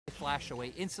flash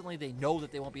away instantly. They know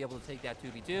that they won't be able to take that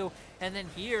 2v2. And then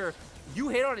here, you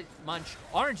hit on it, Munch.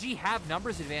 RNG have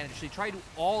numbers advantage. They try to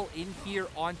all in here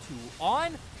onto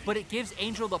on, but it gives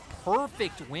Angel the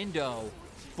perfect window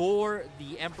for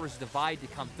the Emperor's Divide to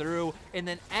come through. And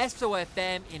then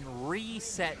SOFM in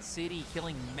Reset City,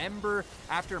 killing member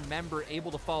after member,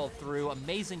 able to follow through.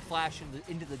 Amazing flash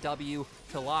into the W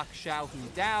to lock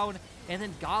Xiaohu down. And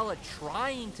then Gala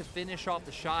trying to finish off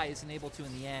the Shy, isn't able to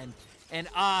in the end. And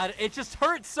it just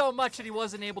hurts so much that he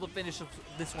wasn't able to finish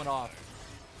this one off.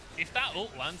 If that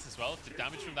ult lands as well, if the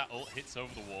damage from that ult hits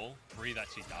over the wall, Breathe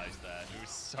actually dies there. It was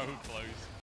so close.